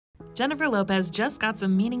Jennifer Lopez just got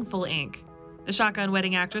some meaningful ink. The shotgun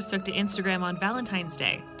wedding actress took to Instagram on Valentine's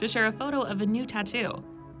Day to share a photo of a new tattoo.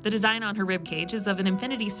 The design on her ribcage is of an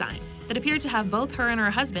infinity sign that appeared to have both her and her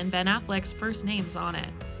husband Ben Affleck's first names on it.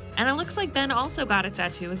 And it looks like Ben also got a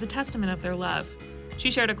tattoo as a testament of their love. She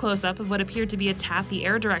shared a close-up of what appeared to be a tat the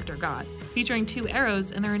air director got, featuring 2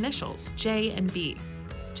 arrows and their initials, J and B.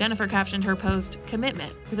 Jennifer captioned her post,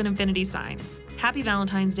 "Commitment," with an infinity sign. "Happy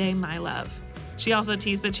Valentine's Day, my love." She also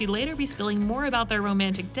teased that she'd later be spilling more about their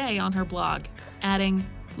romantic day on her blog, adding,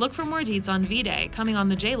 "Look for more deets on V-Day coming on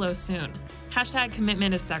the JLo soon. Hashtag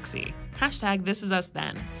commitment is sexy. Hashtag this is us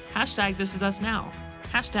then. Hashtag this is us now.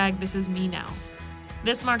 Hashtag this is me now."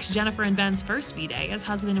 This marks Jennifer and Ben's first V-Day as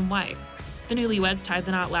husband and wife. The newlyweds tied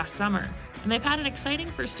the knot last summer, and they've had an exciting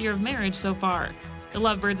first year of marriage so far. The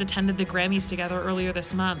lovebirds attended the Grammys together earlier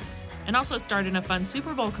this month, and also starred in a fun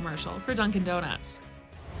Super Bowl commercial for Dunkin' Donuts.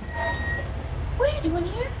 What are you doing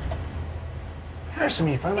here? Harrison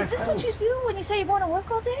me, find my Is this friends. what you do when you say you're going to work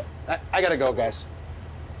all day? I gotta go, guys.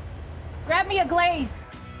 Grab me a glaze.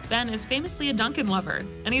 Ben is famously a Dunkin' lover,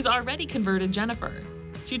 and he's already converted Jennifer.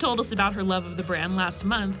 She told us about her love of the brand last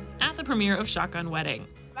month at the premiere of Shotgun Wedding.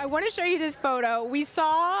 I want to show you this photo. We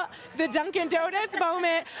saw the Dunkin' Donuts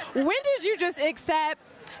moment. When did you just accept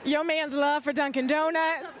your man's love for Dunkin'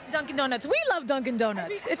 Donuts? Dunkin' Donuts. We love Dunkin'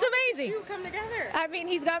 Donuts. It's amazing. You come together. I mean,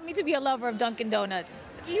 he's got me to be a lover of Dunkin' Donuts.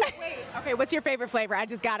 Wait. Okay, what's your favorite flavor? I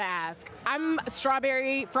just gotta ask. I'm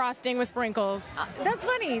strawberry frosting with sprinkles. That's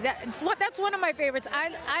funny. That's one of my favorites.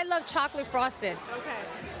 I love chocolate frosted. Okay.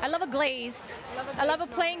 I love a glazed. I love a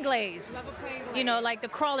plain glazed. You know, like the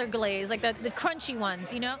crawler glaze, like the crunchy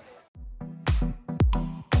ones, you know?